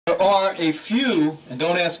there are a few, and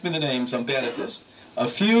don't ask me the names, I'm bad at this, a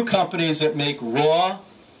few companies that make raw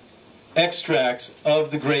extracts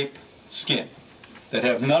of the grape skin that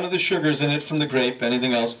have none of the sugars in it from the grape,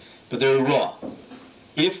 anything else, but they're raw.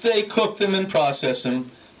 If they cook them and process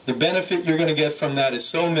them, the benefit you're going to get from that is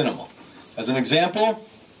so minimal. As an example,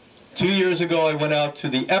 2 years ago I went out to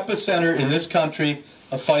the epicenter in this country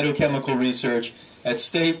of phytochemical research at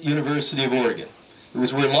State University of Oregon. It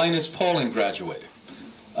was where Linus Pauling graduated.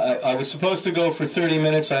 I was supposed to go for 30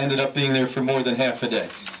 minutes. I ended up being there for more than half a day.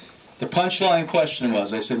 The punchline question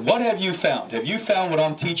was, I said, what have you found? Have you found what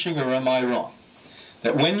I'm teaching, or am I wrong?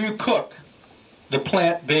 That when you cook the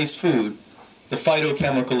plant-based food, the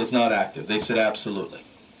phytochemical is not active. They said, absolutely.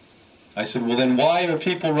 I said, well, then why are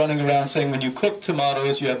people running around saying when you cook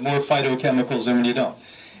tomatoes you have more phytochemicals than when you don't?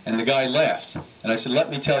 And the guy laughed. And I said, let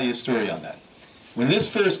me tell you a story on that. When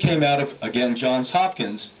this first came out of, again, Johns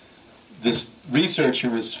Hopkins, this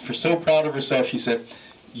researcher was so proud of herself, she said,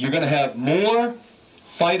 you're going to have more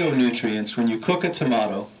phytonutrients when you cook a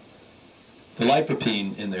tomato, the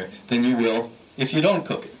lycopene in there, than you will if you don't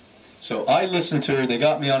cook it. So I listened to her. They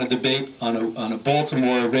got me on a debate on a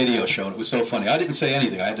Baltimore radio show, and it was so funny. I didn't say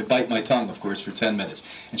anything. I had to bite my tongue, of course, for 10 minutes.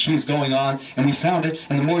 And she was going on, and we found it,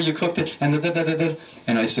 and the more you cooked it, and da-da-da-da-da.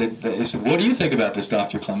 And I said, what do you think about this,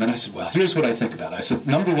 Dr. Clement? I said, well, here's what I think about it. I said,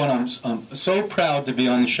 number one, I'm so proud to be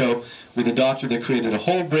on the show with a doctor that created a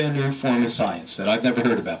whole brand new form of science that I've never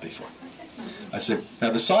heard about before. I said, now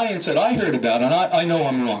the science that I heard about, and I know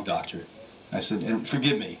I'm wrong, doctor. I said, and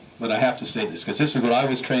forgive me, but I have to say this, because this is what I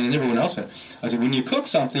was trained and everyone else had. I said, when you cook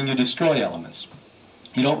something, you destroy elements.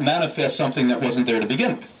 You don't manifest something that wasn't there to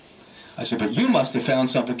begin with. I said, but you must have found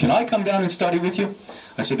something. Can I come down and study with you?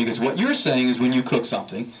 I said, because what you're saying is when you cook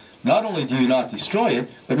something, not only do you not destroy it,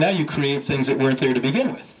 but now you create things that weren't there to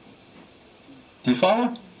begin with. Do you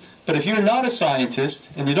follow? But if you're not a scientist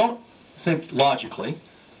and you don't think logically,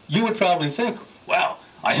 you would probably think, well,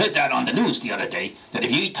 I heard that on the news the other day, that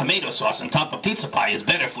if you eat tomato sauce on top of pizza pie, it's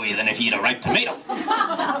better for you than if you eat a ripe tomato.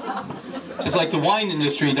 Just like the wine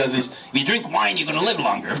industry does this, if you drink wine, you're going to live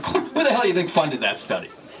longer. Of course, who the hell do you think funded that study?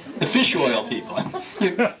 The fish oil people.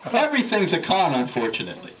 Everything's a con,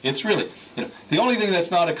 unfortunately. It's really, the only thing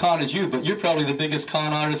that's not a con is you, but you're probably the biggest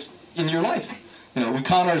con artist in your life. We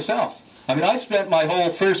con ourselves. I mean, I spent my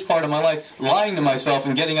whole first part of my life lying to myself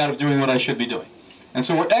and getting out of doing what I should be doing. And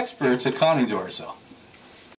so we're experts at conning to ourselves.